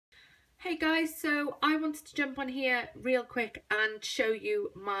Hey guys, so I wanted to jump on here real quick and show you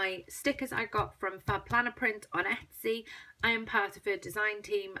my stickers I got from Fab Planner Print on Etsy. I am part of her design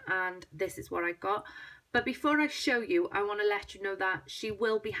team and this is what I got. But before I show you, I want to let you know that she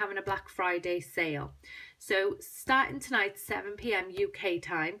will be having a Black Friday sale. So starting tonight, 7 PM UK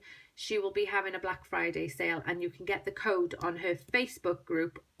time, she will be having a Black Friday sale and you can get the code on her Facebook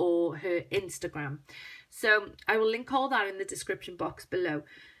group or her Instagram. So I will link all that in the description box below.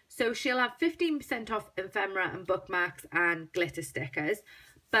 So she'll have 15% off ephemera and bookmarks and glitter stickers,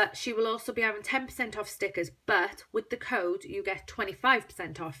 but she will also be having 10% off stickers, but with the code you get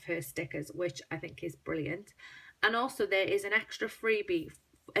 25% off her stickers, which I think is brilliant. And also there is an extra freebie,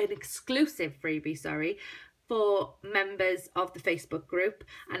 an exclusive freebie, sorry, for members of the Facebook group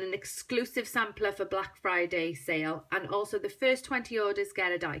and an exclusive sampler for Black Friday sale, and also the first 20 orders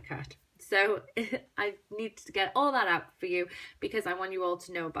get a die cut. So I need to get all that out for you because I want you all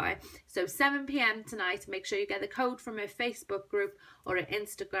to know about it. So 7 PM tonight, make sure you get the code from her Facebook group or her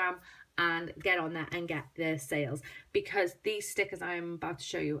Instagram and get on that and get the sales, because these stickers I am about to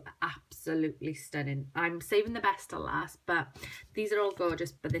show you are absolutely stunning. I'm saving the best till last, but these are all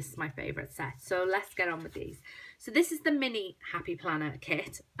gorgeous, but this is my favourite set. So let's get on with these. So this is the mini Happy Planner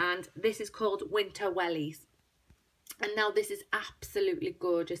kit and this is called Winter Wellies. And now this is absolutely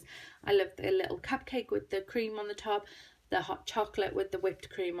gorgeous. I love the little cupcake with the cream on the top, the hot chocolate with the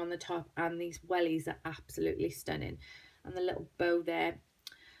whipped cream on the top, and these wellies are absolutely stunning. And the little bow there.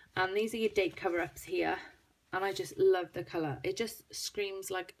 And these are your date cover-ups here. And I just love the colour. It just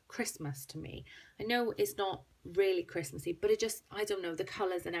screams like Christmas to me. I know it's not really Christmassy, but it just, I don't know, the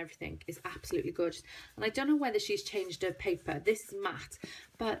colours and everything is absolutely gorgeous. And I don't know whether she's changed her paper. This is matte,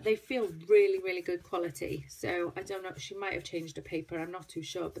 but they feel really, really good quality. So I don't know, she might have changed her paper, I'm not too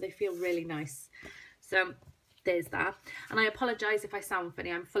sure, but they feel really nice. So there's that. And I apologise if I sound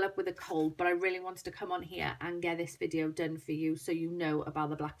funny, I'm full up with a cold, but I really wanted to come on here and get this video done for you so you know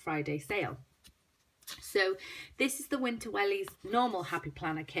about the Black Friday sale. So this is the Winter Wellies normal Happy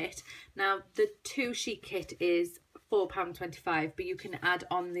Planner kit. Now the 2-sheet kit is £4.25, but you can add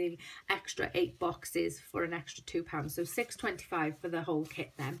on the extra 8 boxes for an extra £2, so £6.25 for the whole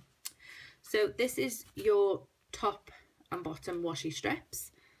kit then. So this is your top and bottom washi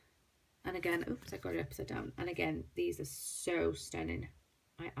strips, and again, oops, I got it upside down, and again these are so stunning.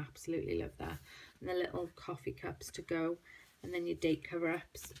 I absolutely love that. And the little coffee cups to go, and then your date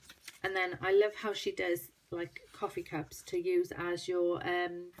cover-ups. And then I love how she does like coffee cups to use as your,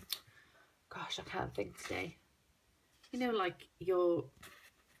 gosh, I can't think today. You know, like your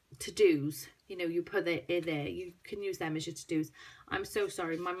to-dos, you know, you put it in there. You can use them as your to-dos. I'm so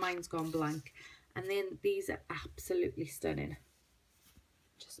sorry, my mind's gone blank. And then these are absolutely stunning.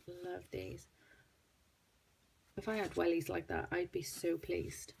 Just love these. If I had wellies like that, I'd be so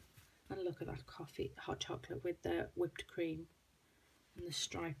pleased. And look at that coffee, hot chocolate with the whipped cream and the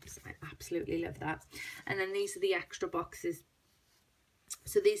stripes. I absolutely love that. And then these are the extra boxes.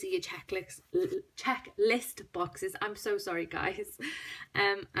 So these are your checklist boxes. I'm so sorry, guys.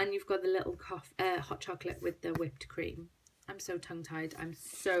 And you've got the little hot chocolate with the whipped cream. I'm so tongue-tied. I'm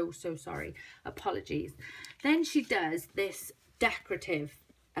so sorry. Apologies. Then she does this decorative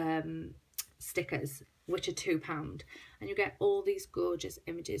stickers, which are £2, and you get all these gorgeous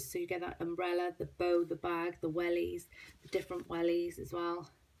images. So you get that umbrella, the bow, the bag, the wellies, the different wellies as well.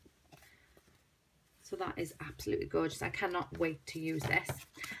 So that is absolutely gorgeous. I cannot wait to use this.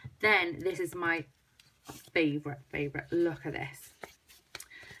 Then this is my favorite. Look at this.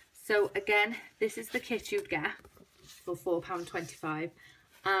 So again, this is the kit you'd get for £4.25,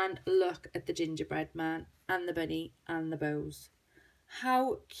 and look at the gingerbread man and the bunny and the bows.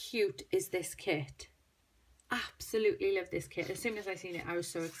 How cute is this kit? Absolutely love this kit. As soon as I seen it, I was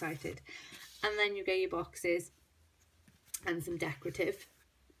so excited. And then you get your boxes and some decorative.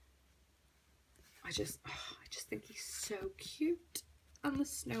 I just think he's so cute. And the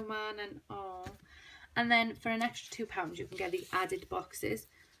snowman, and oh. And then for an extra £2, you can get the added boxes,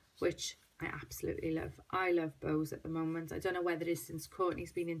 which I absolutely love. I love bows at the moment. I don't know whether it is since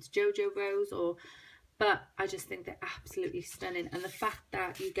Courtney's been into JoJo bows, or, but I just think they're absolutely stunning. And the fact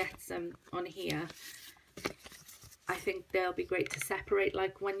that you get some on here, I think they'll be great to separate,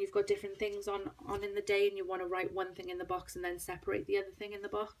 like when you've got different things on in the day and you want to write one thing in the box and then separate the other thing in the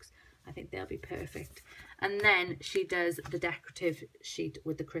box. I think they'll be perfect. And then she does the decorative sheet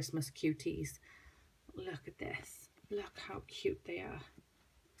with the Christmas cuties. Look at this. Look how cute they are.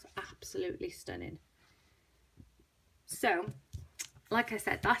 It's absolutely stunning. So, like I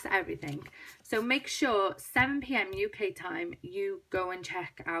said, that's everything. So make sure 7 PM UK time you go and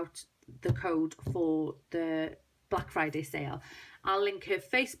check out the code for the Black Friday sale. I'll link her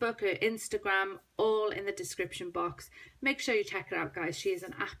Facebook, her Instagram, all in the description box. Make sure you check her out, guys. She is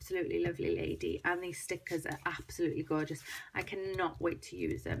an absolutely lovely lady, and these stickers are absolutely gorgeous. I cannot wait to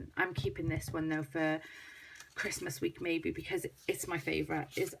use them. I'm keeping this one though for Christmas week maybe, because it's my favourite.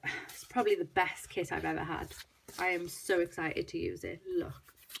 It's probably the best kit I've ever had. I am so excited to use it.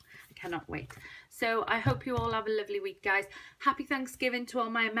 Look, I cannot wait. So I hope you all have a lovely week, guys. Happy Thanksgiving to all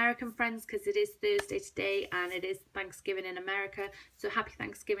my American friends, because it is Thursday today and it is Thanksgiving in America. So happy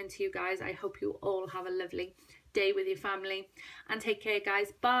Thanksgiving to you guys. I hope you all have a lovely day with your family, and take care,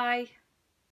 guys. Bye.